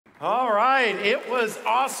All right, it was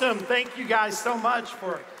awesome. Thank you guys so much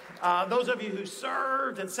for those of you who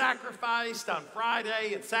served and sacrificed on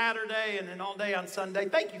Friday and Saturday and then all day on Sunday.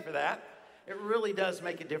 Thank you for that. It really does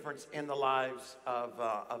make a difference in the lives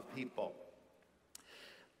of people.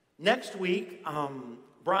 Next week,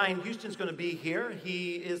 Brian Houston's going to be here.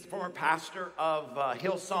 He is the former pastor of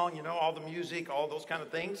Hillsong, you know, all the music, all those kind of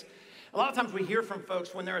things. A lot of times we hear from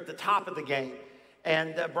folks when they're at the top of the game.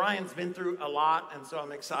 And Brian's been through a lot, and so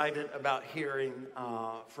I'm excited about hearing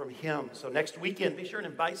from him. So next weekend, be sure and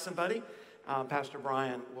invite somebody. Pastor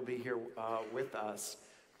Brian will be here with us.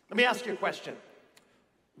 Let me ask you a question.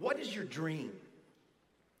 What is your dream?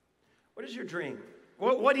 What is your dream?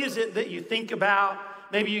 What is it that you think about?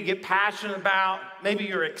 Maybe you get passionate about. Maybe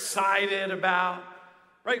you're excited about.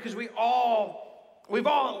 Right? Because we've all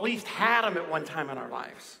at least had them at one time in our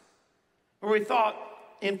lives. Where we thought,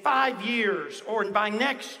 in 5 years or by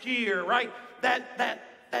next year, right?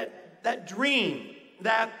 That dream,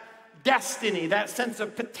 that destiny, that sense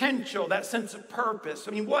of potential, that sense of purpose.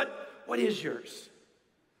 I mean, what is yours?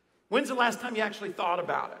 When's the last time you actually thought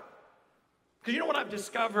about it? Because you know what I've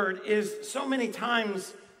discovered is so many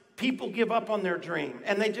times people give up on their dream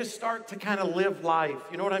and they just start to kind of live life.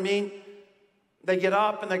 You know what I mean? They get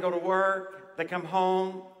up and they go to work, they come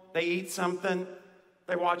home, they eat something,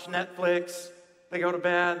 they watch Netflix, they go to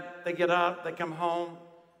bed, they get up, they come home,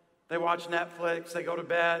 they watch Netflix, they go to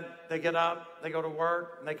bed, they get up, they go to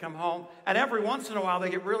work, and they come home. And every once in a while, they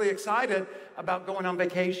get really excited about going on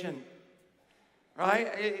vacation,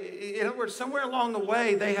 right? In other words, somewhere along the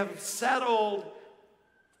way, they have settled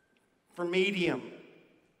for medium.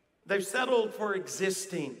 They've settled for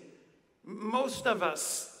existing. Most of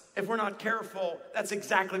us, if we're not careful, that's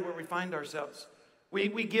exactly where we find ourselves. We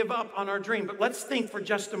give up on our dream. But let's think for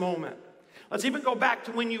just a moment. Let's even go back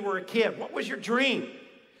to when you were a kid. What was your dream?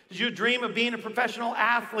 Did you dream of being a professional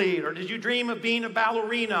athlete? Or did you dream of being a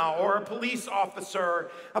ballerina or a police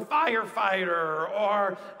officer, a firefighter,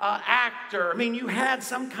 or an actor? I mean, you had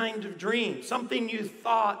some kind of dream, something you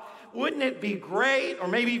thought, wouldn't it be great? Or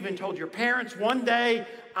maybe even told your parents, one day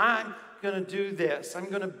I'm going to do this. I'm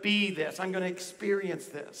going to be this. I'm going to experience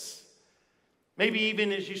this. Maybe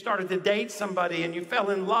even as you started to date somebody and you fell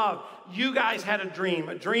in love, you guys had a dream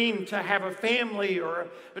to have a family or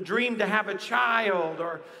a dream to have a child.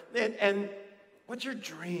 And what's your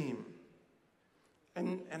dream?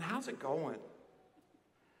 And how's it going?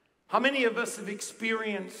 How many of us have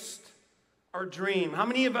experienced our dream? How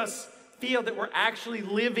many of us feel that we're actually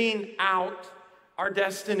living out our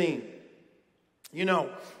destiny? You know,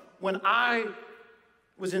 when I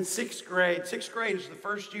was in sixth grade. Sixth grade is the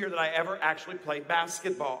first year that I ever actually played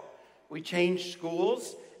basketball. We changed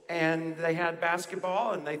schools, and they had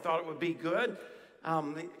basketball, and they thought it would be good.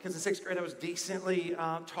 Because in sixth grade, I was decently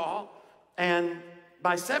tall. And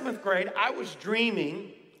by seventh grade, I was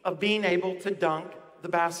dreaming of being able to dunk the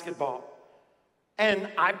basketball. And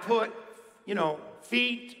I put,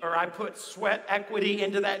 I put sweat equity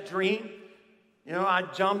into that dream. You know, I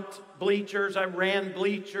jumped bleachers, I ran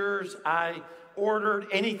bleachers, I ordered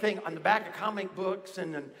anything on the back of comic books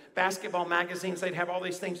and in basketball magazines. They'd have all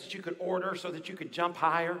these things that you could order so that you could jump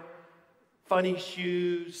higher. Funny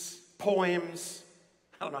shoes, poems.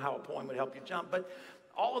 I don't know how a poem would help you jump, but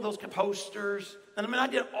all of those posters. And I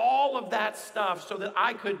did all of that stuff so that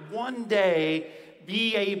I could one day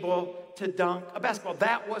be able to dunk a basketball.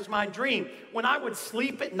 That was my dream. When I would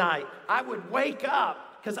sleep at night, I would wake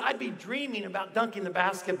up because I'd be dreaming about dunking the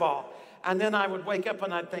basketball. And then I would wake up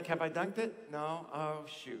and I'd think, have I dunked it? No. Oh,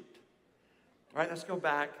 shoot. All right, let's go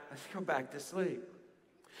back to sleep.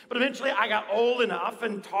 But eventually I got old enough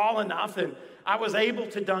and tall enough and I was able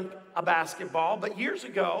to dunk a basketball. But years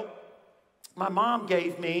ago, my mom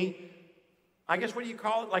gave me, I guess, what do you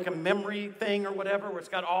call it? Like a memory thing or whatever, where it's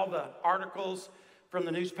got all the articles from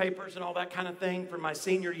the newspapers and all that kind of thing from my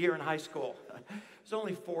senior year in high school. It was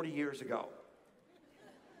only 40 years ago.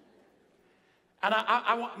 And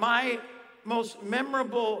my most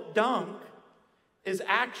memorable dunk is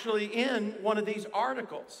actually in one of these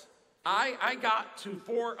articles. I got to,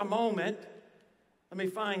 for a moment, let me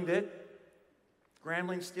find it.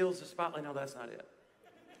 Gramling steals the spotlight. No, that's not it.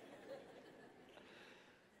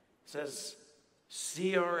 It says,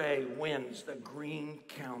 CRA wins the Greene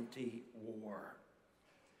County War.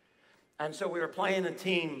 And so we were playing a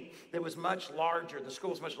team that was much larger. The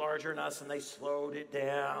school was much larger than us, and they slowed it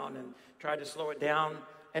down and tried to slow it down.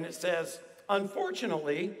 And it says,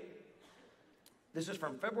 unfortunately, this is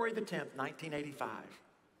from February the 10th, 1985.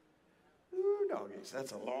 Ooh, doggies,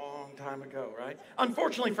 that's a long time ago, right?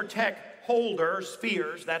 Unfortunately for Tech Holder,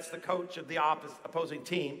 Spears, that's the coach of the opposing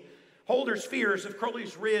team, Holder's fears of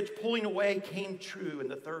Crowley's Ridge pulling away came true in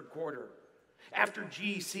the third quarter. After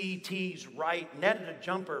GCT's right netted a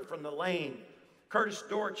jumper from the lane, Curtis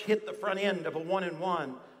Dortch hit the front end of a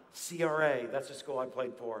 1-and-1. CRA, that's the school I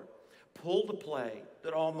played for, pulled a play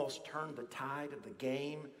that almost turned the tide of the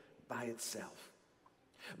game by itself.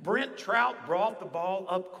 Brent Trout brought the ball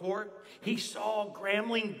up court. He saw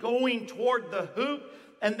Gramling going toward the hoop,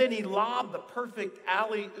 and then he lobbed the perfect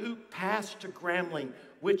alley-oop pass to Gramling,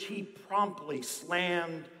 which he promptly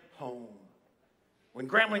slammed home. When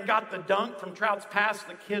Gramling got the dunk from Trout's pass,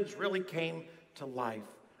 the kids really came to life.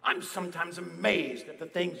 I'm sometimes amazed at the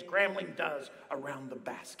things Gramling does around the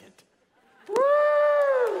basket. Woo!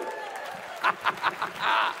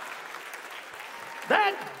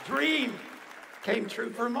 That dream came true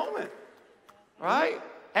for a moment, right?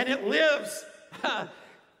 And it lives.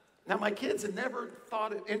 Now, my kids had never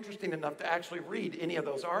thought it interesting enough to actually read any of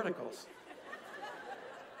those articles.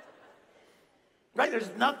 Right? There's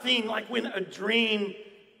nothing like when a dream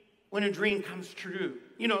comes true.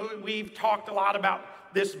 You know, we've talked a lot about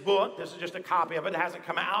this book. This is just a copy of it. It hasn't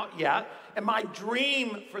come out yet. And my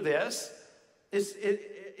dream for this is,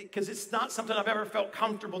 because it's not something I've ever felt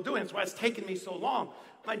comfortable doing. That's why it's taken me so long.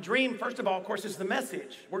 My dream, first of all, of course, is the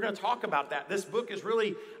message. We're going to talk about that. This book is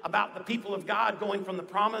really about the people of God going from the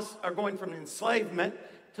promise, or going from enslavement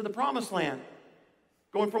to the promised land.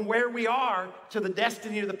 Going from where we are to the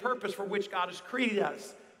destiny or the purpose for which God has created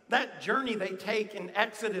us. That journey they take in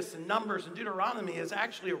Exodus and Numbers and Deuteronomy is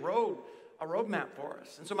actually a roadmap for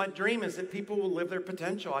us. And so my dream is that people will live their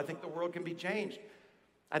potential. I think the world can be changed.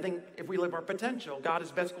 I think if we live our potential, God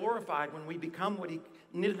is best glorified when we become what He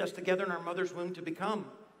knitted us together in our mother's womb to become.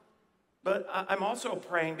 But I'm also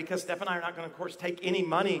praying, because Steph and I are not going to, of course, take any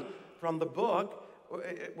money from the book.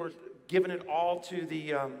 We're giving it all to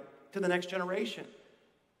the next generation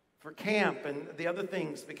for camp and the other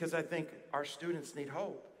things, because I think our students need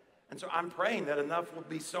hope. And so I'm praying that enough will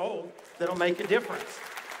be sold that'll make a difference.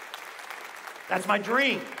 That's my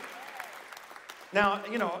dream. Now,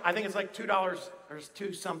 you know, I think it's like $2 or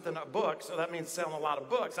 $2 something a book, so that means selling a lot of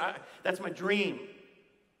books. That's my dream.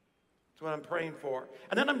 That's what I'm praying for.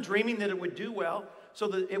 And then I'm dreaming that it would do well, so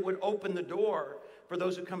that it would open the door for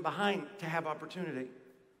those who come behind to have opportunity.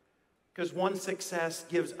 Because one success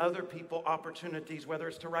gives other people opportunities, whether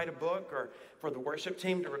it's to write a book or for the worship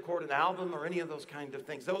team to record an album or any of those kind of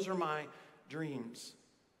things. Those are my dreams.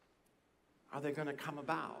 Are they going to come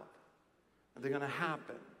about? Are they going to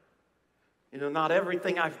happen? You know, not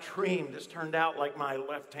everything I've dreamed has turned out like my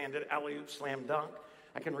left-handed alley-oop slam dunk.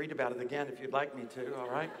 I can read about it again if you'd like me to, all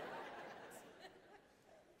right?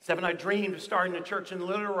 Steph and I dreamed of starting a church in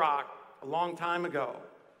Little Rock a long time ago.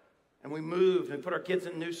 And we moved and put our kids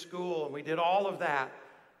in a new school, and we did all of that.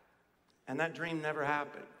 And that dream never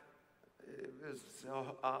happened. It was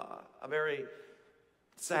a very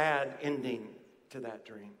sad ending to that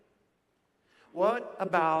dream. What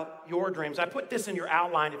about your dreams? I put this in your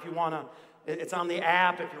outline if you want to. It's on the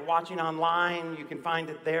app. If you're watching online, you can find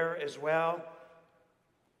it there as well.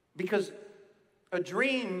 Because a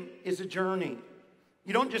dream is a journey.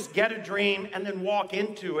 You don't just get a dream and then walk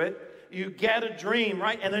into it. You get a dream,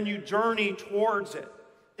 right? And then you journey towards it.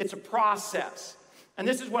 It's a process. And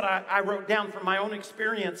this is what I wrote down from my own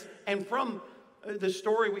experience and from the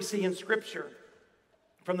story we see in Scripture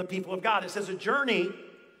from the people of God. It says a journey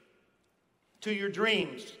to your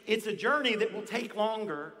dreams. It's a journey that will take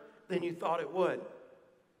longer than you thought it would.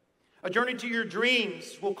 A journey to your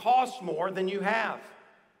dreams will cost more than you have.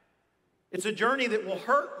 It's a journey that will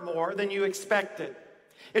hurt more than you expected.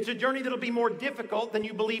 It's a journey that'll be more difficult than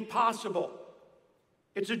you believe possible.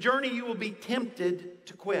 It's a journey you will be tempted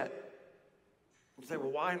to quit. You say,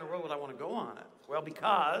 well, why in the world would I want to go on it? Well,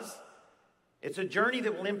 because it's a journey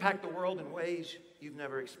that will impact the world in ways you've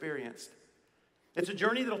never experienced. It's a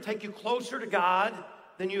journey that'll take you closer to God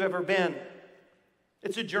than you've ever been.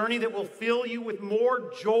 It's a journey that will fill you with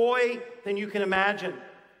more joy than you can imagine.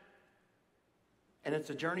 And it's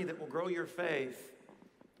a journey that will grow your faith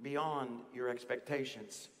beyond your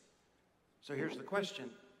expectations. So here's the question,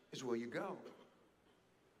 is will you go?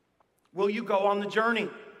 Will you go on the journey?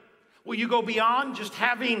 Will you go beyond just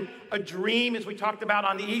having a dream, as we talked about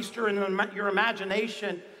on Easter, and your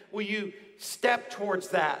imagination? Will you step towards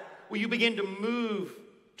that? Will you begin to move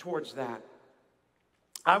towards that?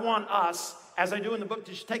 I want us, as I do in the book,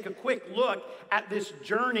 to just take a quick look at this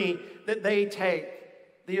journey that they take,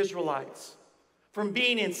 the Israelites, from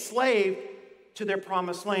being enslaved to their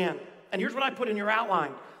promised land. And here's what I put in your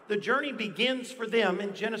outline. The journey begins for them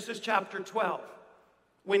in Genesis chapter 12,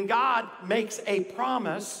 when God makes a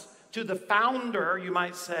promise to the founder, you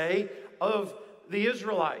might say, of the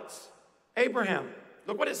Israelites, Abraham.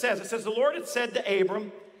 Look what it says. It says, the Lord had said to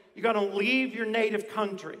Abram, you're going to leave your native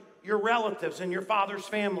country, your relatives, and your father's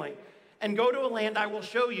family, and go to a land I will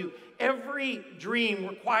show you. Every dream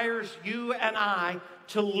requires you and I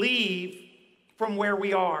to leave from where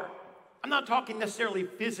we are. I'm not talking necessarily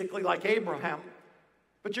physically like Abraham,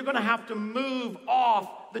 but you're going to have to move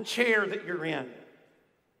off the chair that you're in.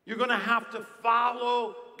 You're going to have to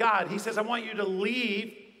follow God. He says, I want you to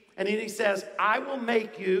leave. And then he says, I will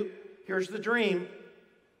make you, here's the dream,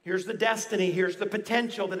 here's the destiny, here's the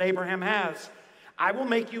potential that Abraham has. I will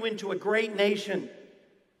make you into a great nation,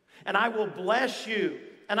 and I will bless you,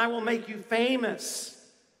 and I will make you famous,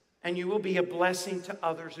 and you will be a blessing to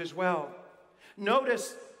others as well.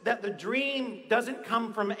 Notice that the dream doesn't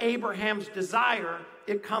come from Abraham's desire,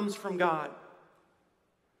 it comes from God.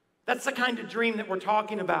 That's the kind of dream that we're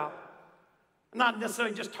talking about. I'm not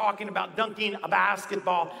necessarily just talking about dunking a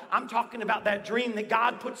basketball. I'm talking about that dream that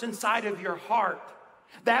God puts inside of your heart.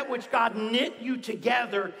 That which God knit you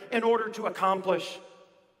together in order to accomplish.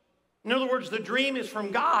 In other words, the dream is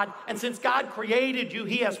from God, and since God created you,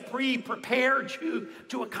 He has pre-prepared you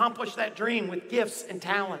to accomplish that dream with gifts and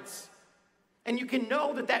talents. And you can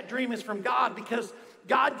know that that dream is from God because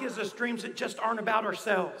God gives us dreams that just aren't about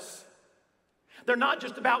ourselves. They're not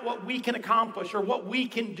just about what we can accomplish or what we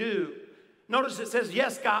can do. Notice it says,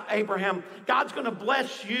 yes, God, Abraham, God's going to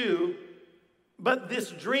bless you, but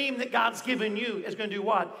this dream that God's given you is going to do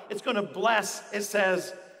what? It's going to bless, it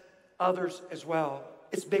says, others as well.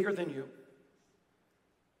 It's bigger than you.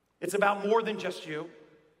 It's about more than just you.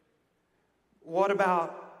 What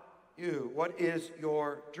about you? What is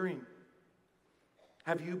your dream?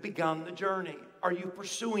 Have you begun the journey? Are you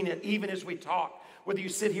pursuing it even as we talk? Whether you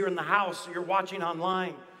sit here in the house or you're watching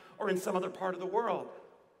online or in some other part of the world.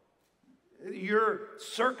 Your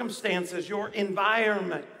circumstances, your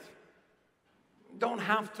environment don't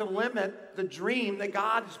have to limit the dream that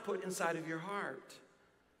God has put inside of your heart.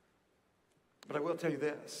 But I will tell you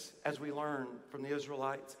this, as we learn from the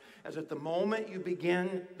Israelites, as at the moment you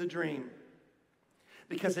begin the dream,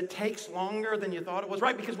 because it takes longer than you thought it was,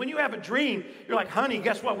 right? Because when you have a dream, you're like, honey,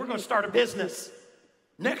 guess what? We're going to start a business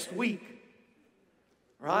next week,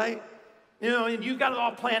 right? You know, and you got it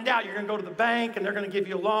all planned out. You're going to go to the bank, and they're going to give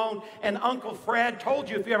you a loan. And Uncle Fred told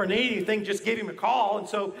you if you ever need anything, just give him a call. And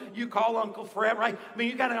so you call Uncle Fred, right? I mean,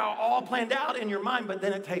 you got it all planned out in your mind, but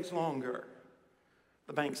then it takes longer.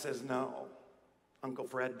 The bank says no. Uncle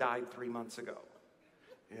Fred died 3 months ago,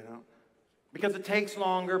 you know. Because it takes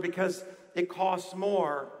longer, because it costs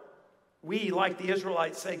more. We, like the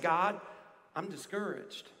Israelites, say, God, I'm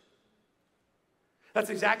discouraged. That's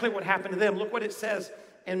exactly what happened to them. Look what it says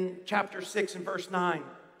in chapter 6 and verse 9.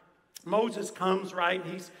 Moses comes, right?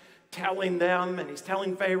 He's telling them, and he's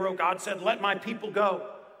telling Pharaoh, God said, let my people go.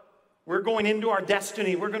 We're going into our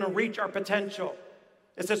destiny. We're going to reach our potential.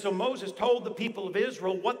 It says, so Moses told the people of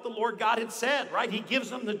Israel what the Lord God had said, right? He gives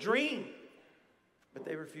them the dream. But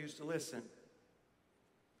they refused to listen.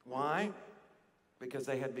 Why? Because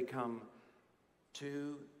they had become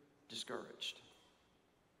too discouraged.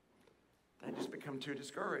 They just become too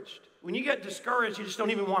discouraged. When you get discouraged, you just don't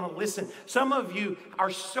even want to listen. Some of you are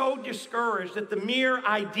so discouraged that the mere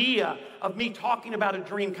idea of me talking about a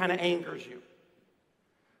dream kind of angers you.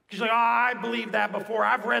 She's like, oh, I believed that before.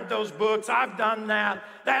 I've read those books. I've done that.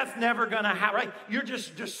 That's never going to happen, right? You're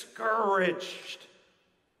just discouraged.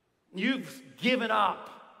 You've given up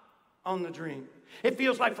on the dream. It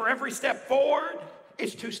feels like for every step forward,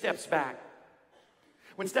 it's 2 steps back.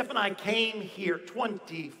 When Steph and I came here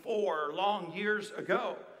 24 long years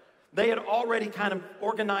ago, they had already kind of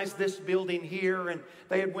organized this building here, and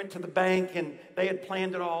they had went to the bank, and they had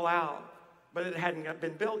planned it all out, but it hadn't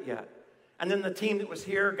been built yet. And then the team that was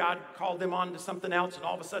here, God called them on to something else, and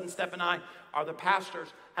all of a sudden, Steph and I are the pastors,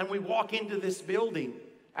 and we walk into this building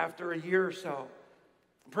after a year or so.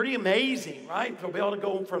 Pretty amazing, right? To be able to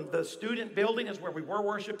go from the student building, is where we were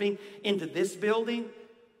worshiping, into this building.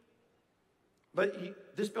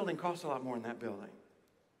 But this building costs a lot more than that building.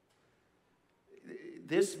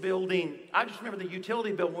 This building, I just remember the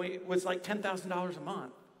utility bill was like $10,000 a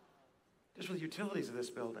month, just for the utilities of this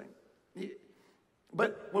building.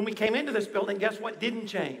 But when we came into this building, guess what didn't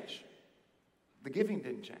change? The giving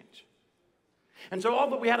didn't change. And so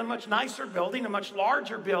although we had a much nicer building, a much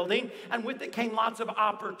larger building, and with it came lots of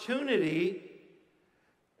opportunity,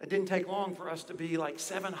 it didn't take long for us to be like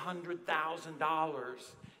 $700,000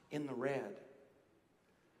 in the red.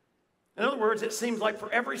 In other words, it seems like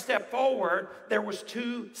for every step forward, there was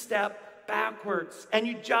 2 steps backwards, and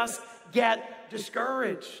you just get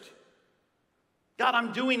discouraged. God,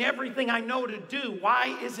 I'm doing everything I know to do.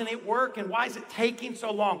 Why isn't it working? Why is it taking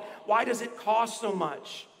so long? Why does it cost so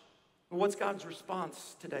much? What's God's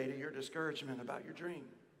response today to your discouragement about your dream?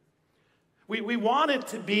 We want it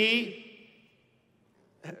to be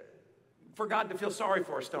for God to feel sorry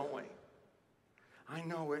for us, don't we? I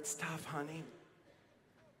know it's tough, honey.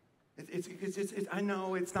 I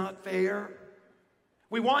know it's not fair.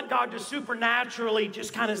 We want God to supernaturally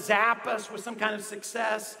just kind of zap us with some kind of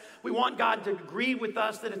success. We want God to agree with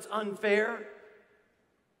us that it's unfair.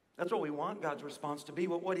 That's what we want God's response to be.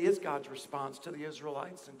 Well, what is God's response to the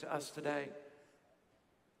Israelites and to us today?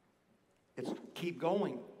 It's keep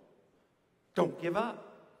going. Don't give up.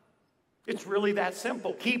 It's really that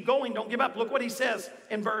simple. Keep going. Don't give up. Look what he says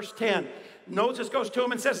in verse 10. Moses goes to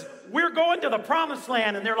him and says, we're going to the promised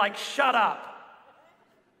land. And they're like, shut up.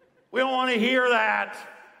 We don't want to hear that.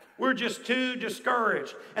 We're just too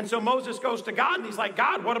discouraged. And so Moses goes to God and he's like,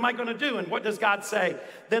 God, what am I going to do? And what does God say?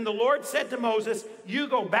 Then the Lord said to Moses, you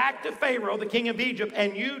go back to Pharaoh, the king of Egypt,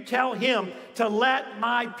 and you tell him to let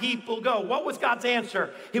my people go. What was God's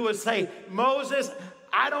answer? He would say, Moses,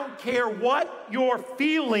 I don't care what you're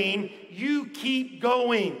feeling, you keep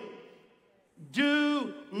going.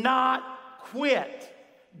 Do not quit.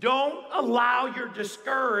 Don't allow your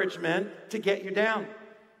discouragement to get you down.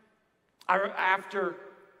 After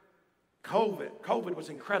COVID was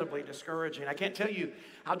incredibly discouraging. I can't tell you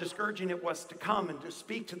how discouraging it was to come and to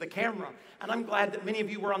speak to the camera. And I'm glad that many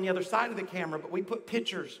of you were on the other side of the camera, but we put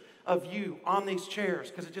pictures of you on these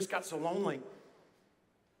chairs because it just got so lonely.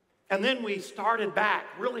 And then we started back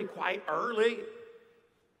really quite early.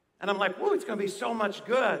 And I'm like, whoa, it's going to be so much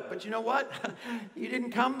good. But you know what? You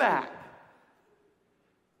didn't come back.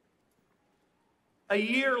 A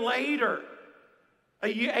year later,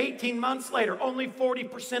 18 months later, only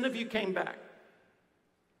 40% of you came back.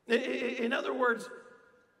 In other words,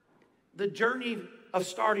 the journey of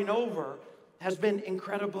starting over has been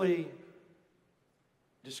incredibly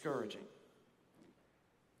discouraging.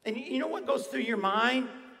 And you know what goes through your mind?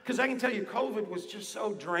 Because I can tell you, COVID was just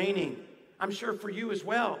so draining. I'm sure for you as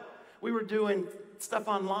well. We were doing stuff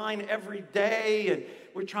online every day, and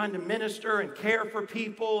we're trying to minister and care for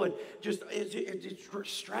people, and just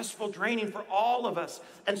it's stressful, draining for all of us.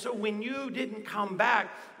 And so when you didn't come back,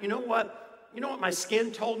 you know what? You know what my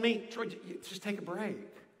skin told me? Troy, just take a break.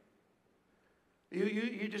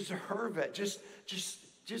 You deserve it.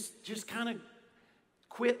 Just kind of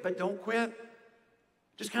quit, but don't quit.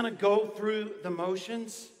 Just kind of go through the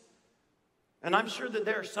motions. And I'm sure that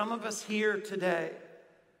there are some of us here today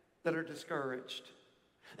that are discouraged.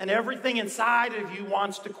 And everything inside of you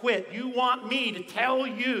wants to quit. You want me to tell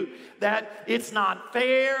you that it's not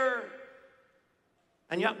fair.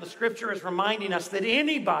 And yet the scripture is reminding us that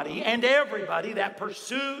anybody and everybody that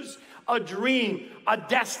pursues a dream, a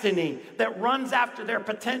destiny, that runs after their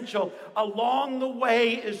potential along the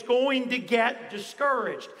way is going to get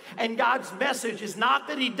discouraged. And God's message is not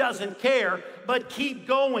that he doesn't care, but keep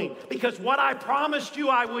going. Because what I promised you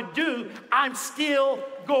I would do, I'm still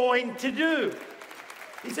going to do.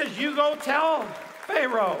 He says, you go tell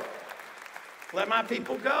Pharaoh, let my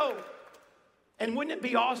people go. And wouldn't it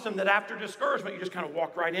be awesome that after discouragement, you just kind of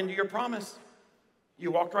walked right into your promise?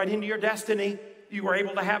 You walked right into your destiny. You were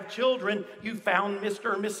able to have children. You found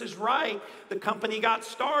Mr. and Mrs. Right. The company got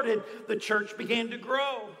started. The church began to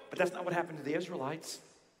grow. But that's not what happened to the Israelites.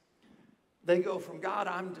 They go from God,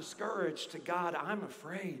 I'm discouraged, to God, I'm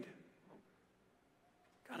afraid.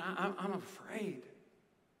 God, I'm afraid.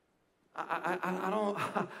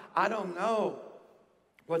 I don't know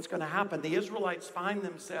what's going to happen. The Israelites find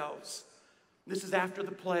themselves. This is after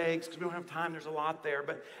the plagues, because we don't have time, there's a lot there,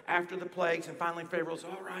 but after the plagues, and finally Pharaoh's,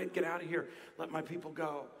 all right, get out of here, let my people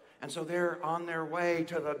go. And so they're on their way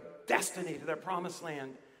to the destiny, to their promised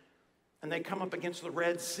land. And they come up against the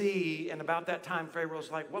Red Sea, and about that time,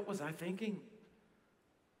 Pharaoh's like, what was I thinking?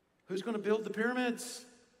 Who's going to build the pyramids?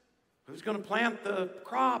 Who's going to plant the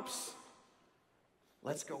crops?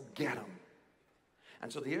 Let's go get them.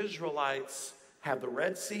 And so the Israelites have the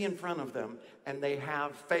Red Sea in front of them, and they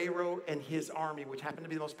have Pharaoh and his army, which happened to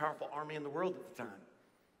be the most powerful army in the world at the time,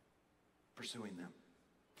 pursuing them.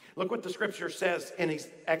 Look what the scripture says in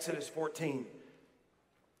Exodus 14.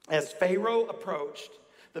 As Pharaoh approached,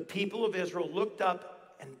 the people of Israel looked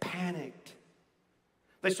up and panicked.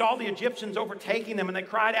 They saw the Egyptians overtaking them, and they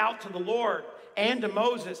cried out to the Lord and to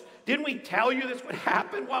Moses, didn't we tell you this would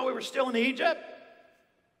happen while we were still in Egypt?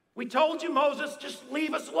 We told you, Moses, just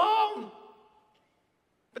leave us alone.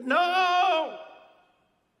 But no.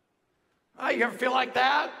 You ever feel like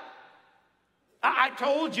that? I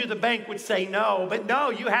told you the bank would say no, but no,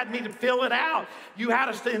 you had me to fill it out. You had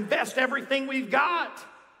us to invest everything we've got.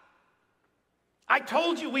 I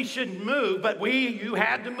told you we shouldn't move, but you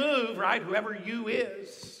had to move, right? Whoever you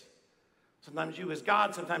is. Sometimes you as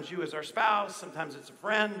God, sometimes you as our spouse, sometimes it's a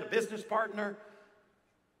friend, a business partner.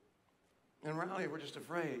 And really, we're just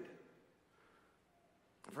afraid.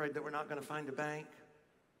 Afraid that we're not going to find a bank.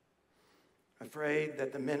 Afraid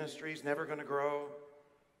that the ministry's never going to grow.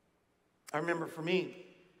 I remember for me,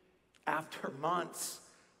 after months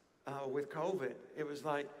with COVID, it was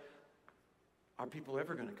like, are people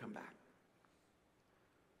ever going to come back?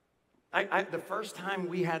 The first time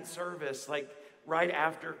we had service, like right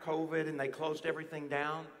after COVID, and they closed everything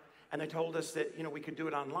down, and they told us that, we could do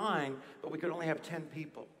it online, but we could only have 10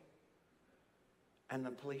 people. And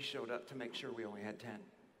the police showed up to make sure we only had 10.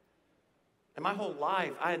 And my whole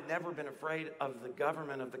life, I had never been afraid of the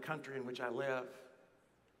government of the country in which I live.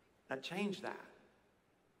 That changed that.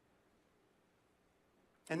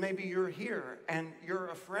 And maybe you're here and you're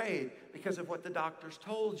afraid because of what the doctors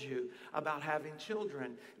told you about having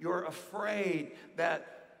children. You're afraid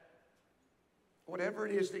that whatever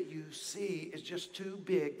it is that you see is just too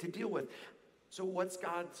big to deal with. So what's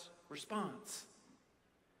God's response?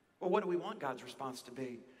 Well, what do we want God's response to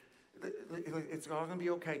be? It's all going to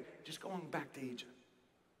be okay. Just going back to Egypt.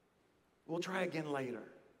 We'll try again later.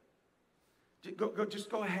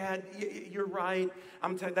 Just go ahead. You're right.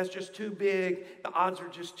 I'm telling you, that's just too big. The odds are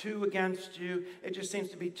just too against you. It just seems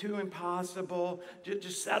to be too impossible.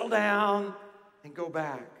 Just settle down and go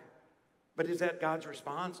back. But is that God's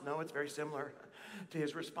response? No, it's very similar to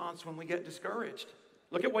his response when we get discouraged.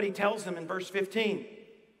 Look at what he tells them in verse 15.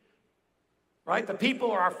 Right? The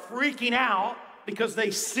people are freaking out because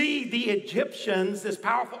they see the Egyptians, this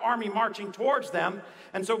powerful army marching towards them.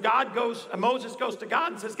 And so Moses goes to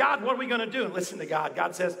God and says, God, what are we going to do? And listen to God.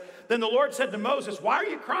 God says, then the Lord said to Moses, why are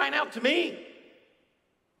you crying out to me?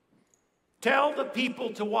 Tell the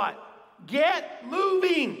people to what? Get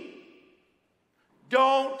moving.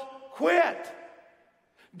 Don't quit.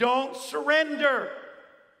 Don't surrender.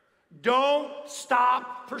 Don't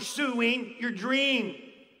stop pursuing your dream.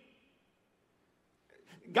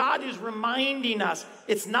 God is reminding us,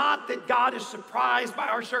 it's not that God is surprised by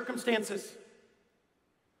our circumstances.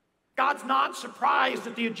 God's not surprised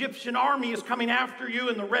that the Egyptian army is coming after you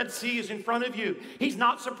and the Red Sea is in front of you. He's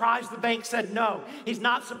not surprised the bank said no. He's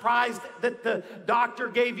not surprised that the doctor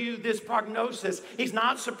gave you this prognosis. He's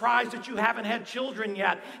not surprised that you haven't had children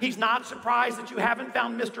yet. He's not surprised that you haven't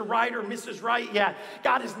found Mr. Right or Mrs. Right yet.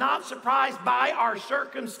 God is not surprised by our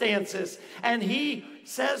circumstances. And he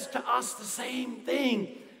says to us the same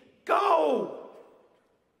thing. Go.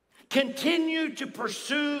 Continue to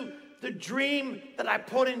pursue the dream that I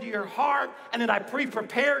put into your heart and that I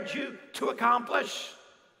pre-prepared you to accomplish.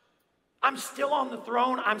 I'm still on the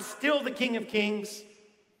throne. I'm still the King of Kings.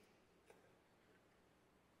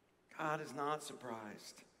 God is not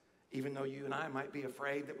surprised, even though you and I might be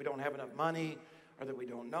afraid that we don't have enough money or that we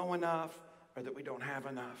don't know enough or that we don't have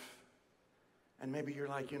enough. And maybe you're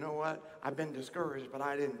like, you know what? I've been discouraged, but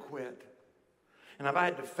I didn't quit. And I've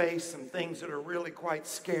had to face some things that are really quite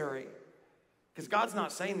scary. Because God's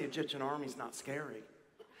not saying the Egyptian army's not scary.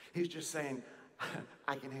 He's just saying,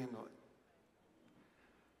 I can handle it.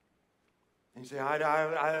 And you say,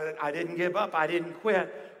 I didn't give up. I didn't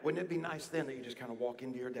quit. Wouldn't it be nice then that you just kind of walk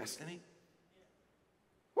into your destiny?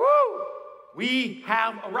 Woo! We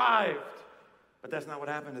have arrived. But that's not what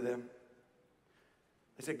happened to them.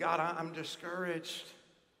 They said, God, I'm discouraged.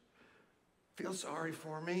 Feel sorry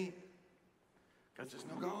for me. God says,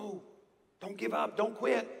 no, go. Don't give up. Don't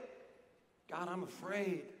quit. God, I'm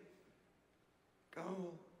afraid.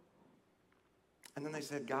 Go. And then they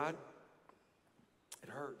said, God, it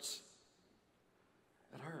hurts.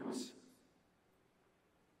 It hurts.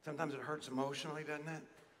 Sometimes it hurts emotionally, doesn't it?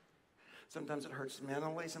 Sometimes it hurts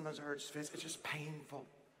mentally. Sometimes it hurts physically. It's just painful.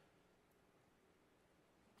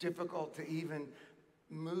 Difficult to even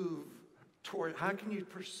move toward. How can you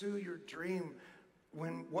pursue your dream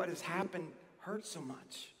when what has happened hurts so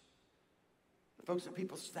much? The folks that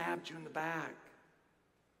people stabbed you in the back,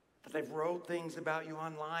 that they've wrote things about you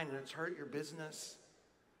online and it's hurt your business.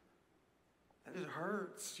 That it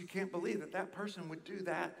hurts. You can't believe that that person would do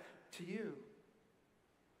that to you.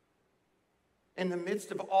 In the midst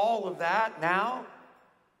of all of that, now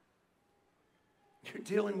you're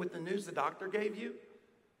dealing with the news the doctor gave you.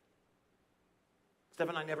 Steph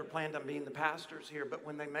and I never planned on being the pastors here, but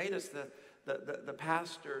when they made us the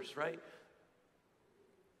pastors, right?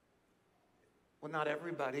 Well, not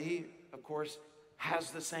everybody, of course, has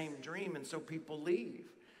the same dream, and so people leave.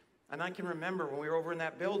 And I can remember when we were over in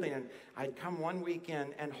that building, and I'd come one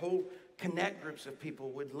weekend, and whole connect groups of people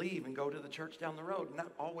would leave and go to the church down the road, and that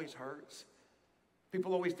always hurts.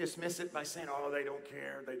 People always dismiss it by saying, oh, they don't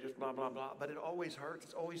care, they just blah, blah, blah. But it always hurts.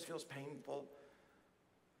 It always feels painful.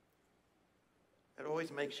 It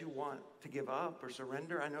always makes you want to give up or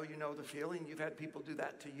surrender. I know you know the feeling. You've had people do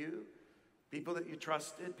that to you. People that you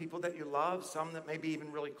trusted, people that you loved, some that may be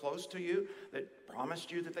even really close to you, that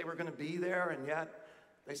promised you that they were going to be there, and yet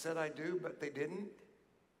they said, I do, but they didn't,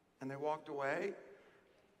 and they walked away.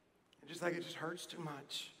 It just hurts too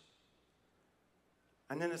much.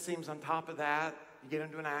 And then it seems on top of that, you get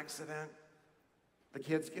into an accident, the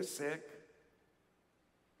kids get sick.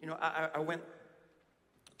 You know, I went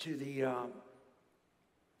to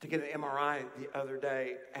to get an MRI the other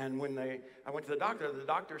day, and when I went to the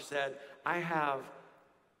doctor said, I have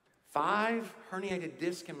 5 herniated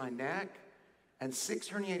discs in my neck and 6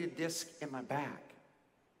 herniated discs in my back.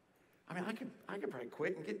 I mean, I could probably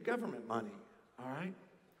quit and get government money, all right?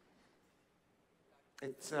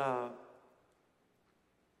 It's,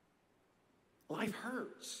 life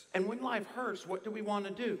hurts. And when life hurts, what do we want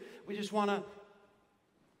to do? We just want to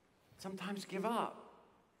sometimes give up.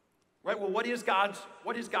 Right? Well, what is God's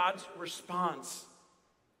response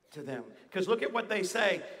to them? Because look at what they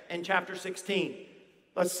say in chapter 16.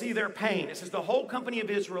 Let's see their pain. It says, the whole company of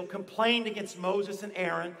Israel complained against Moses and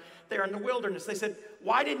Aaron there in the wilderness. They said,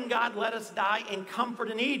 why didn't God let us die in comfort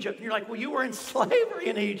in Egypt? And you're like, well, you were in slavery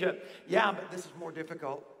in Egypt. Yeah, but this is more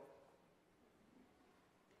difficult.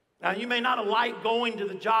 Now, you may not have liked going to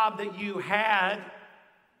the job that you had,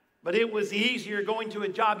 but it was easier going to a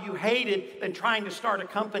job you hated than trying to start a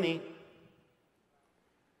company.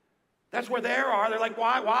 That's where they are. They're like,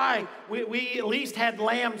 why? We at least had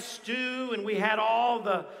lamb stew and we had all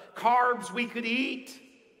the carbs we could eat.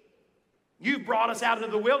 You brought us out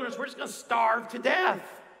into the wilderness. We're just going to starve to death.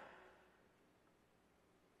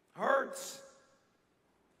 Hurts.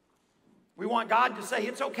 We want God to say,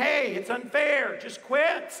 it's okay, it's unfair, just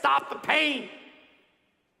quit, stop the pain.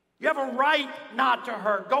 You have a right not to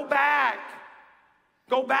hurt. Go back.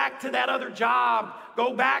 Go back to that other job.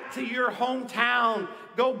 Go back to your hometown.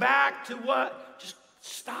 Go back to what? Just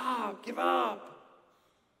stop. Give up.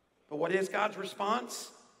 But what is God's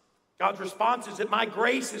response? God's response is that my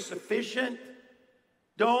grace is sufficient.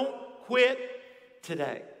 Don't quit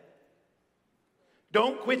today.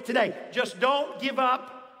 Don't quit today. Just don't give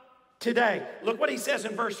up today. Look what he says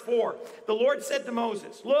in verse 4. The Lord said to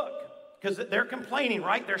Moses, look, because they're complaining,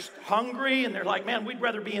 right? They're hungry, and they're like, man, we'd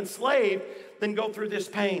rather be enslaved than go through this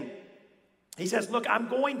pain. He says, look, I'm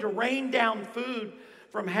going to rain down food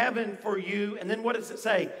from heaven for you. And then what does it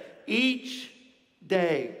say? Each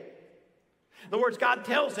day. In other words, God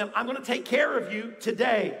tells them, I'm going to take care of you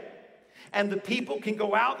today. And the people can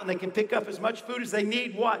go out and they can pick up as much food as they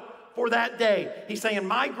need, what? For that day. He's saying,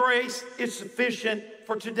 my grace is sufficient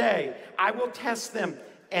for today. I will test them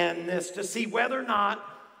in this to see whether or not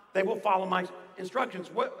they will follow my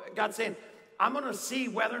instructions. What God's saying, I'm going to see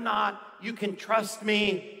whether or not you can trust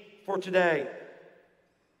me for today.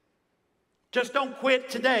 Just don't quit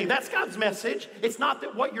today. That's God's message. It's not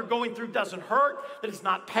that what you're going through doesn't hurt, that it's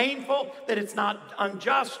not painful, that it's not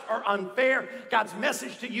unjust or unfair. God's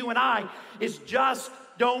message to you and I is just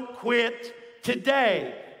don't quit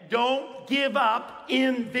today. Don't give up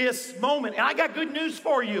in this moment. And I got good news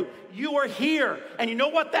for you. You are here. And you know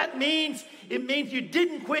what that means? It means you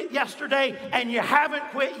didn't quit yesterday and you haven't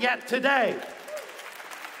quit yet today.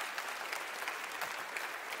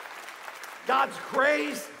 God's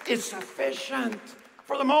grace is sufficient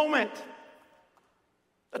for the moment.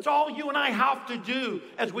 That's all you and I have to do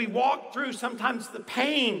as we walk through sometimes the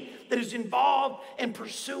pain that is involved in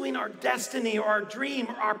pursuing our destiny or our dream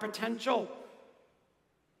or our potential.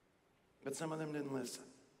 But some of them didn't listen.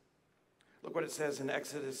 Look what it says in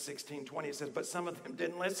Exodus 16:20. It says, but some of them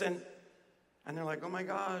didn't listen. And they're like, oh my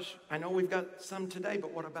gosh, I know we've got some today,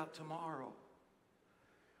 but what about tomorrow?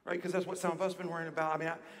 Right? Because that's what some of us have been worrying about.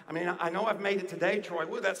 I know I've made it today, Troy.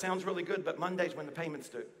 Woo, that sounds really good, but Monday's when the payment's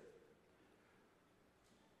due.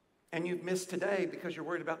 And you've missed today because you're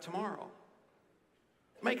worried about tomorrow.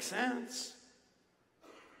 Makes sense.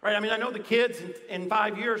 Right? I know the kids in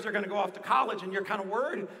 5 years, they're going to go off to college, and you're kind of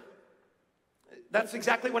worried. That's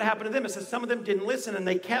exactly what happened to them. It says some of them didn't listen, and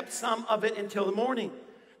they kept some of it until the morning.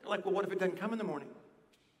 They're like, well, what if it doesn't come in the morning?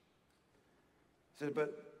 It says,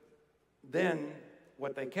 but then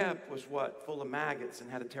what they kept was what? Full of maggots and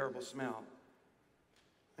had a terrible smell.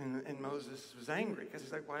 And Moses was angry because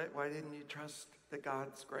he's like, why didn't you trust that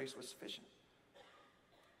God's grace was sufficient?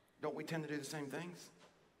 Don't we tend to do the same things?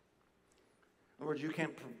 In other words, you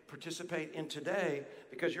can't participate in today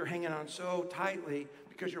because you're hanging on so tightly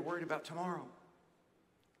because you're worried about tomorrow.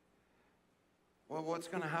 Well, what's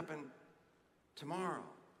going to happen tomorrow?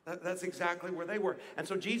 That's exactly where they were. And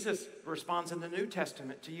so Jesus responds in the New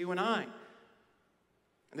Testament to you and I.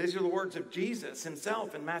 And these are the words of Jesus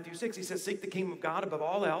himself in Matthew 6. He says, seek the kingdom of God above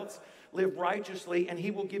all else. live righteously, and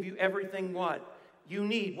he will give you everything what you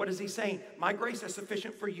need. What is he saying? My grace is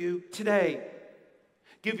sufficient for you today.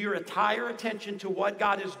 Give your entire attention to what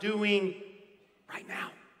God is doing right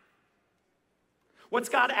now. What's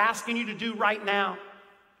God asking you to do right now?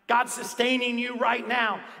 God's sustaining you right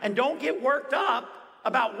now. And don't get worked up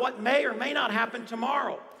about what may or may not happen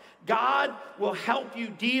tomorrow. God will help you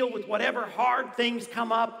deal with whatever hard things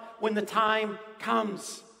come up when the time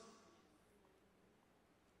comes.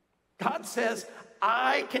 God says,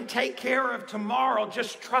 I can take care of tomorrow.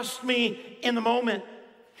 Just trust me in the moment.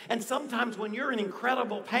 And sometimes when you're in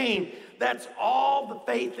incredible pain, that's all the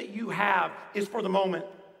faith that you have is for the moment.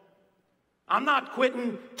 I'm not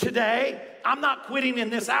quitting today. I'm not quitting in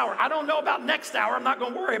this hour. I don't know about next hour. I'm not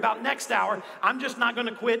going to worry about next hour. I'm just not going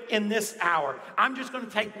to quit in this hour. I'm just going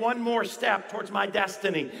to take one more step towards my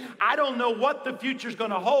destiny. I don't know what the future's going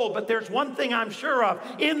to hold, but there's one thing I'm sure of.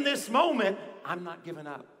 In this moment, I'm not giving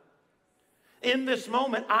up. In this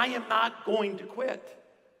moment, I am not going to quit.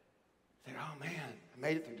 I said, oh man, I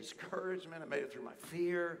made it through discouragement. I made it through my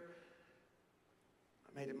fear.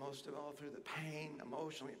 I made it most of all through the pain,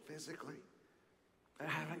 emotionally and physically. I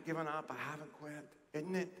haven't given up. I haven't quit.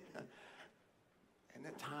 Isn't it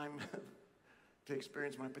time to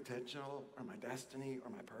experience my potential or my destiny or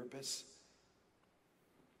my purpose?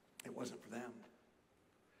 It wasn't for them.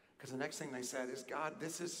 Because the next thing they said is, God,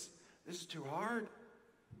 this is too hard.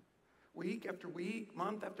 Week after week,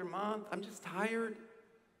 month after month, I'm just tired.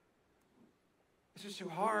 It's just too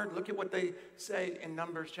hard. Look at what they say in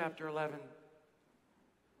Numbers chapter 11.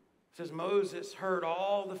 It says, Moses heard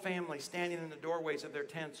all the family standing in the doorways of their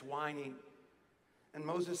tents whining. And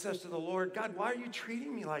Moses says to the Lord, God, why are you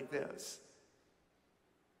treating me like this?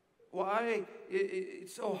 Why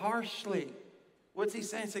so harshly? What's he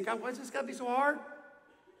saying? Say, God, why does this got to be so hard?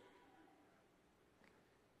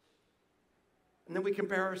 And then we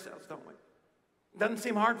compare ourselves, don't we? Doesn't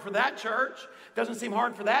seem hard for that church. Doesn't seem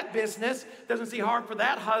hard for that business. Doesn't seem hard for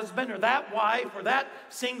that husband or that wife or that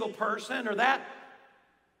single person or that.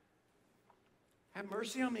 Have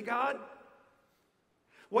mercy on me, God.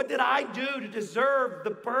 What did I do to deserve the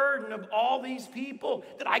burden of all these people?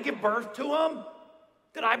 Did I give birth to them?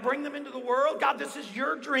 Did I bring them into the world? God, this is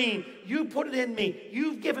your dream. You put it in me.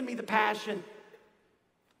 You've given me the passion.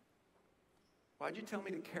 Why'd you tell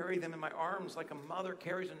me to carry them in my arms like a mother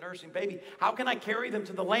carries a nursing baby? How can I carry them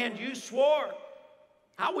to the land you swore?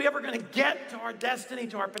 How are we ever going to get to our destiny,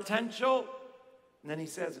 to our potential? And then he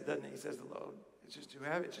says it, doesn't he? He says the load. It's just too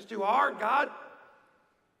heavy. It's just too hard, God.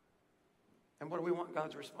 And what do we want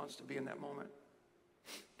God's response to be in that moment?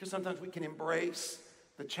 Because sometimes we can embrace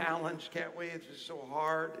the challenge, can't we? It's just so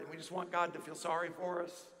hard. And we just want God to feel sorry for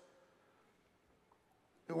us.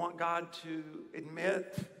 We want God to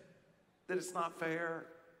admit that it's not fair.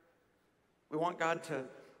 We want God to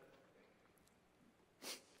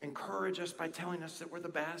encourage us by telling us that we're the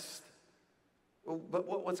best.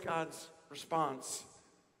 But what's God's response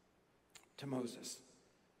to Moses?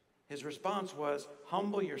 His response was,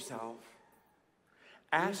 humble yourself,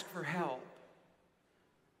 ask for help,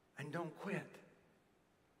 and don't quit.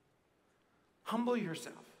 Humble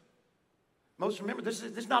yourself. Most remember, this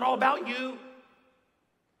is not all about you.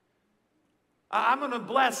 I'm going to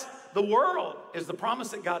bless the world is the promise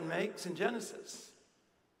that God makes in Genesis.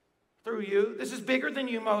 Through you. This is bigger than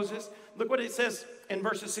you, Moses. Look what it says in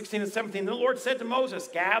verses 16 and 17. The Lord said to Moses,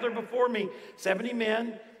 gather before me 70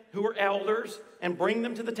 men who are elders and bring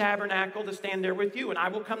them to the tabernacle to stand there with you. And I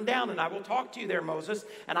will come down and I will talk to you there, Moses.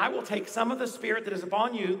 And I will take some of the spirit that is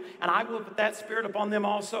upon you and I will put that spirit upon them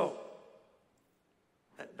also.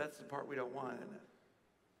 That's the part we don't want, isn't it?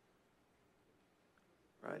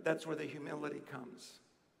 Right? That's where the humility comes.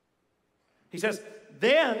 He says,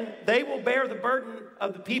 then they will bear the burden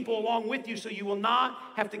of the people along with you, so you will not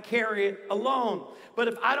have to carry it alone. But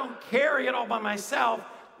if I don't carry it all by myself,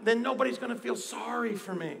 then nobody's going to feel sorry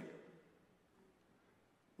for me.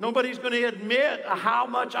 Nobody's going to admit how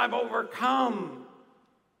much I've overcome.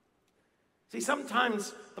 See,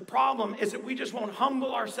 sometimes the problem is that we just won't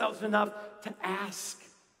humble ourselves enough to ask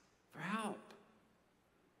for help.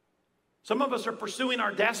 Some of us are pursuing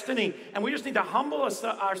our destiny, and we just need to humble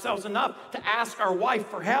ourselves enough to ask our wife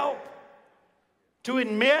for help, to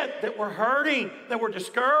admit that we're hurting, that we're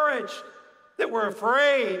discouraged, that we're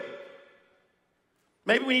afraid.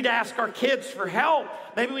 Maybe we need to ask our kids for help.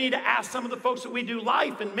 Maybe we need to ask some of the folks that we do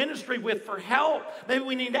life and ministry with for help. Maybe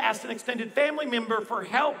we need to ask an extended family member for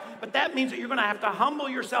help. But that means that you're going to have to humble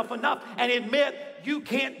yourself enough and admit you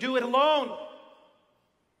can't do it alone.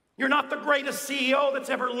 You're not the greatest CEO that's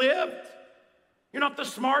ever lived. You're not the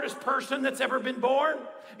smartest person that's ever been born.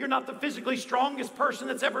 You're not the physically strongest person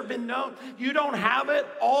that's ever been known. You don't have it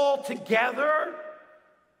all together.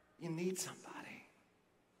 You need somebody.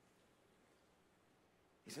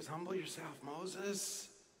 He says, humble yourself, Moses,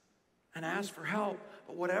 and ask for help.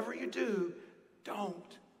 But whatever you do,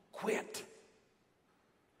 don't quit.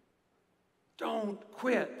 Don't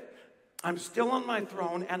quit. I'm still on my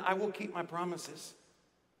throne, and I will keep my promises.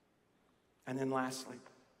 And then lastly,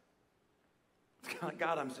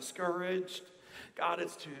 God, I'm discouraged. God,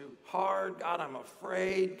 it's too hard. God, I'm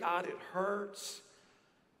afraid. God, it hurts.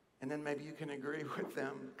 And then maybe you can agree with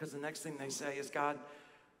them, because the next thing they say is, God,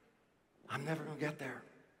 I'm never going to get there.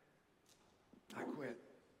 I quit.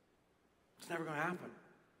 It's never going to happen.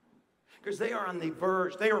 Because they are on the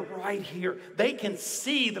verge. They are right here. They can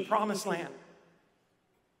see the promised land.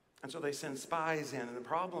 And so they send spies in. And the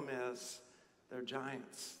problem is, they're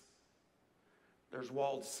giants. There's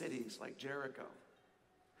walled cities like Jericho.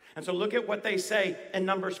 And so look at what they say in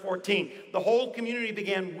Numbers 14. The whole community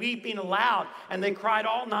began weeping aloud, and they cried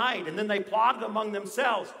all night, and then they plotted among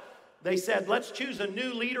themselves. They said, let's choose a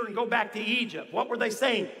new leader and go back to Egypt. What were they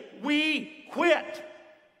saying? We quit.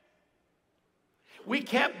 We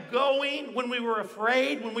kept going when we were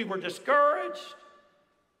afraid, when we were discouraged.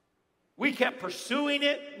 We kept pursuing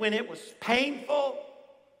it when it was painful.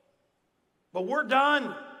 But we're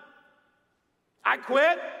done. I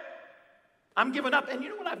quit. I'm giving up. And you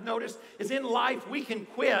know what I've noticed is in life we can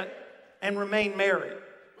quit and remain married.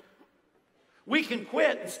 We can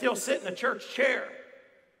quit and still sit in a church chair.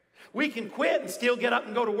 We can quit and still get up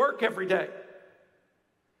and go to work every day.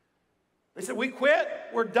 They said, we quit.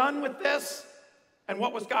 We're done with this. And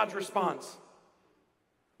what was God's response?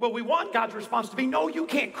 Well, we want God's response to be, no, you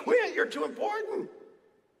can't quit. You're too important.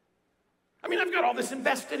 I mean, I've got all this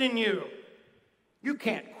invested in you. You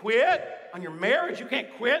can't quit on your marriage. You can't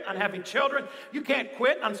quit on having children. You can't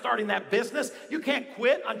quit on starting that business. You can't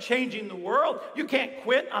quit on changing the world. You can't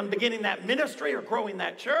quit on beginning that ministry or growing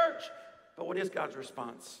that church. But what is God's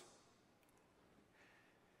response?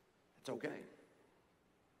 It's okay.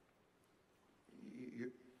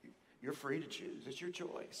 You're free to choose. It's your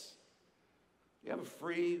choice. You have a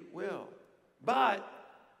free will. But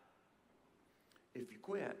if you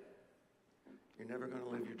quit, you're never going to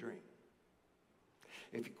live your dream.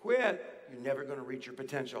 If you quit, you're never going to reach your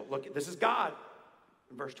potential. Look, this is God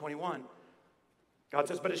in verse 21. God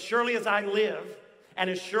says, but as surely as I live, and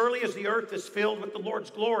as surely as the earth is filled with the Lord's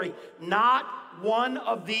glory, not one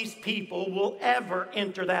of these people will ever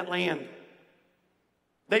enter that land.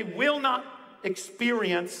 They will not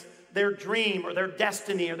experience their dream or their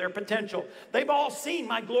destiny or their potential. They've all seen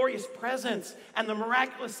my glorious presence and the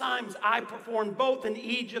miraculous signs I performed both in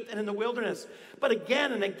Egypt and in the wilderness. But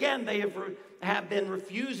again and again they have been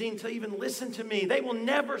refusing to even listen to me. They will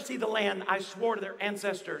never see the land I swore to their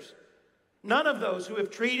ancestors. None of those who have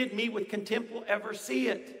treated me with contempt will ever see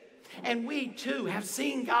it. And we too have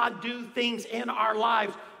seen God do things in our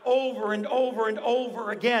lives over and over and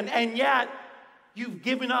over again. And yet you've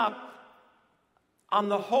given up on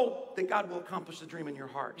the hope that God will accomplish the dream in your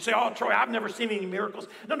heart. You say, oh, Troy, I've never seen any miracles.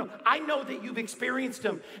 No, I know that you've experienced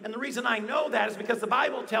them. And the reason I know that is because the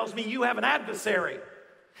Bible tells me you have an adversary.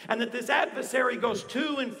 And that this adversary goes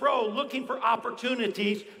to and fro looking for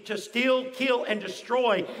opportunities to steal, kill, and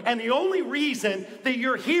destroy. And the only reason that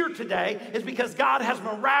you're here today is because God has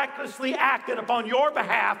miraculously acted upon your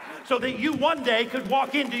behalf so that you one day could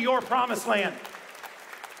walk into your promised land.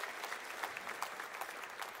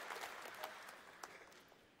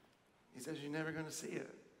 He says you're never going to see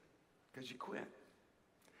it because you quit.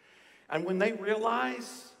 And when they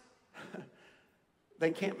realize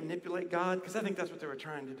they can't manipulate God, because I think that's what they were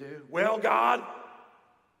trying to do. Well, God,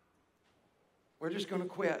 we're just going to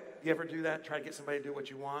quit. You ever do that? Try to get somebody to do what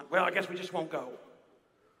you want? Well, I guess we just won't go.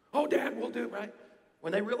 Oh, Dad, we'll do it, right?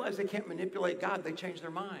 When they realize they can't manipulate God, they change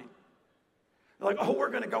their mind. They're like, oh, we're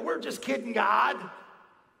going to go. We're just kidding, God.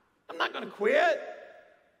 I'm not going to quit.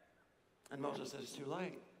 And Moses says, it's too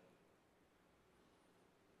late.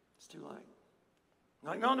 It's too late.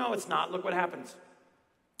 Like, no, it's not. Look what happens.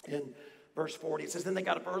 In verse 40, it says, then they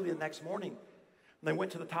got up early the next morning. And they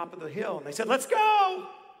went to the top of the hill. And they said, let's go.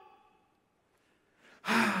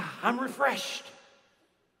 I'm refreshed.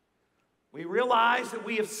 We realize that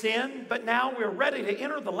we have sinned, but now we're ready to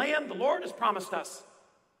enter the land the Lord has promised us.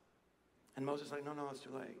 And Moses is like, no, it's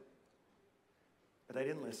too late. But they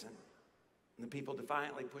didn't listen. And the people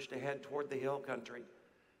defiantly pushed ahead toward the hill country.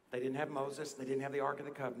 They didn't have Moses. They didn't have the Ark of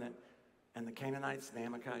the Covenant. And the Canaanites and the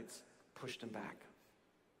Amalekites pushed them back.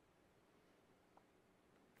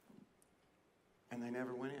 And they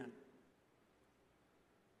never went in.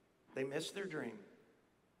 They missed their dream.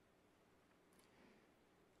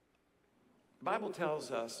 The Bible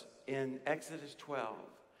tells us in Exodus 12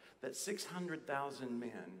 that 600,000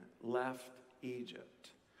 men left Egypt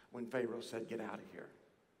when Pharaoh said, get out of here.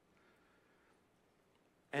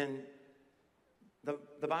 And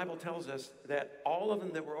the Bible tells us that all of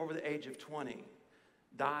them that were over the age of 20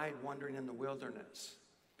 died wandering in the wilderness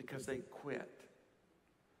because they quit,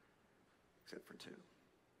 except for 2.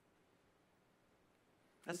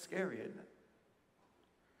 That's scary, isn't it?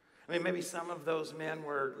 I mean, maybe some of those men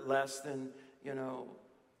were less than,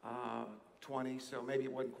 20, so maybe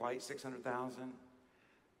it wasn't quite 600,000.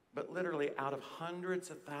 But literally, out of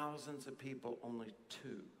hundreds of thousands of people, only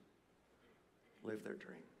 2 lived their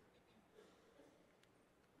dream.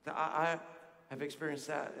 I have experienced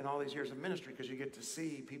that in all these years of ministry because you get to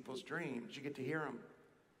see people's dreams. You get to hear them.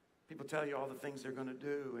 People tell you all the things they're going to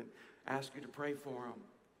do and ask you to pray for them.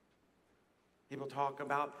 People talk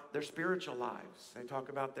about their spiritual lives. They talk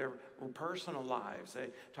about their personal lives. They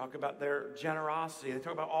talk about their generosity. They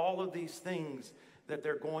talk about all of these things that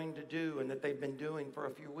they're going to do and that they've been doing for a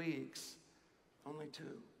few weeks. Only 2.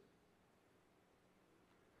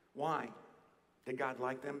 Why? Did God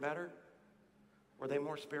like them better? Were they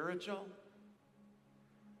more spiritual?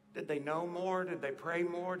 Did they know more? Did they pray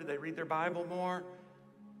more? Did they read their Bible more?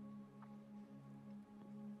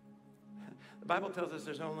 The Bible tells us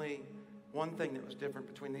there's only one thing that was different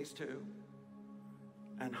between these 2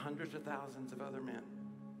 and hundreds of thousands of other men.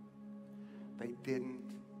 They didn't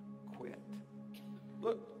quit.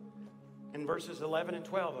 Look, in verses 11 and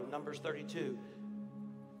 12 of Numbers 32,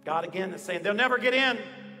 God again is saying, they'll never get in.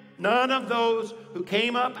 None of those who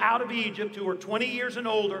came up out of Egypt who were 20 years and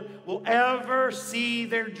older will ever see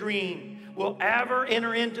their dream, will ever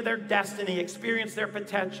enter into their destiny, experience their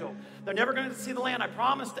potential. They're never going to see the land I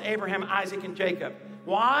promised to Abraham, Isaac, and Jacob.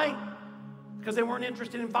 Why? Because they weren't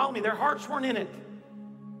interested in following me. Their hearts weren't in it.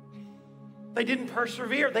 They didn't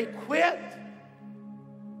persevere. They quit.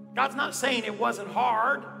 God's not saying it wasn't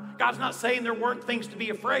hard. God's not saying there weren't things to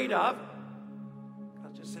be afraid of.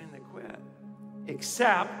 God's just saying they quit.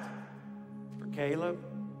 Except for Caleb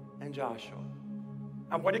and Joshua.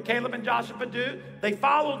 And what did Caleb and Joshua do? They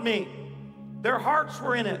followed me. Their hearts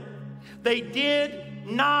were in it. They did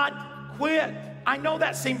not quit. I know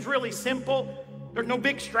that seems really simple. There's no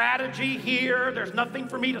big strategy here. There's nothing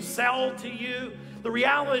for me to sell to you. The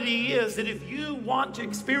reality is that if you want to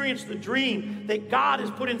experience the dream that God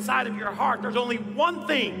has put inside of your heart, there's only one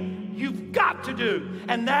thing you've got to do,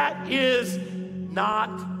 and that is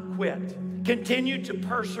not quit. Continue to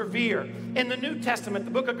persevere. In the New Testament,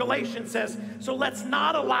 the book of Galatians says, so let's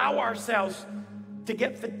not allow ourselves to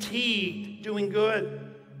get fatigued doing good,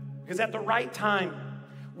 because at the right time,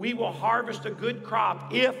 we will harvest a good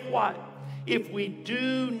crop if what? If we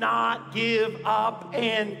do not give up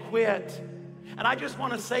and quit. And I just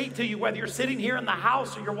want to say to you, whether you're sitting here in the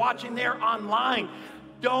house or you're watching there online,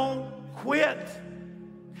 don't quit.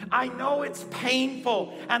 I know it's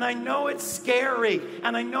painful, and I know it's scary,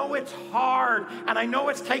 and I know it's hard, and I know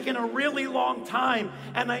it's taken a really long time,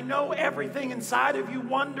 and I know everything inside of you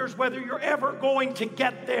wonders whether you're ever going to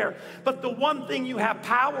get there. But the one thing you have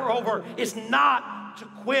power over is not to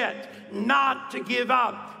quit, not to give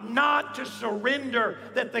up, not to surrender,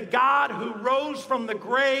 that the God who rose from the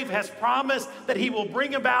grave has promised that he will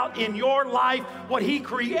bring about in your life what he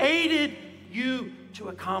created you to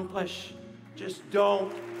accomplish. Just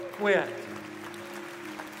don't quit.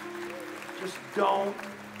 Just don't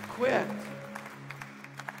quit.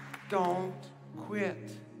 Don't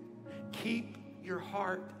quit. Keep your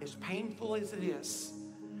heart, as painful as it is,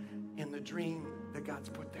 in the dream that God's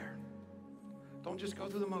put there. Don't just go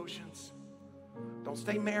through the motions. Don't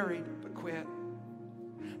stay married, but quit.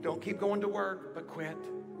 Don't keep going to work, but quit.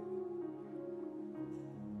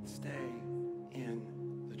 Stay in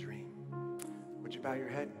the dream. Would you bow your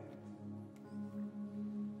head?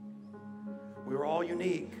 We were all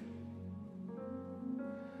unique.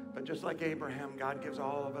 But just like Abraham, God gives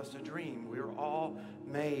all of us a dream. We were all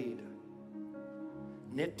made,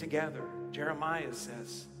 knit together. Jeremiah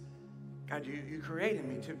says, God, you created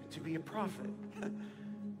me to be a prophet.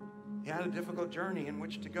 He had a difficult journey in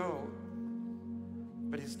which to go,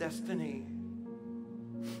 but his destiny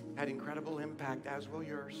had incredible impact, as will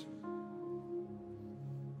yours.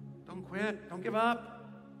 Don't quit. Don't give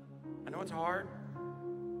up. I know it's hard.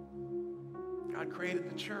 God created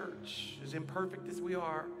the church, as imperfect as we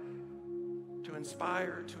are, to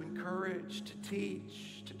inspire, to encourage, to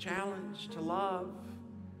teach, to challenge, to love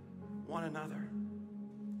one another.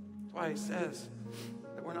 That's why he says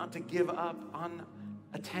that we're not to give up on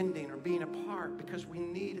attending or being a part, because we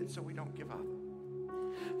need it so we don't give up.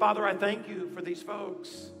 Father, I thank you for these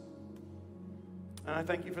folks. And I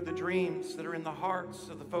thank you for the dreams that are in the hearts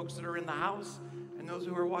of the folks that are in the house and those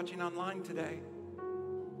who are watching online today.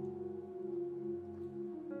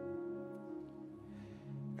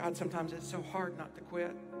 God, sometimes it's so hard not to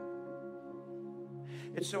quit.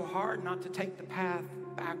 It's so hard not to take the path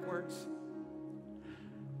backwards.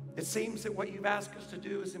 It seems that what you've asked us to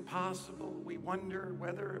do is impossible. We wonder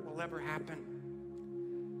whether it will ever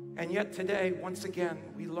happen. And yet today, once again,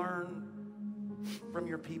 we learn from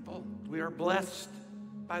your people. We are blessed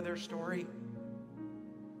by their story.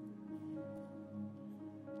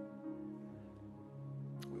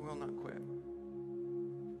 We will not quit.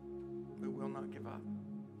 We will not give up.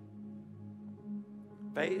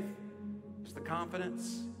 Faith is the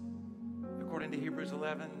confidence, according to Hebrews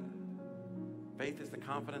 11, faith is the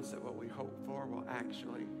confidence that what we hope for will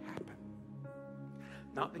actually happen.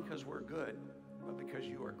 Not because we're good, but because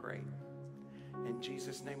you are great. In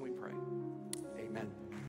Jesus' name we pray. Amen.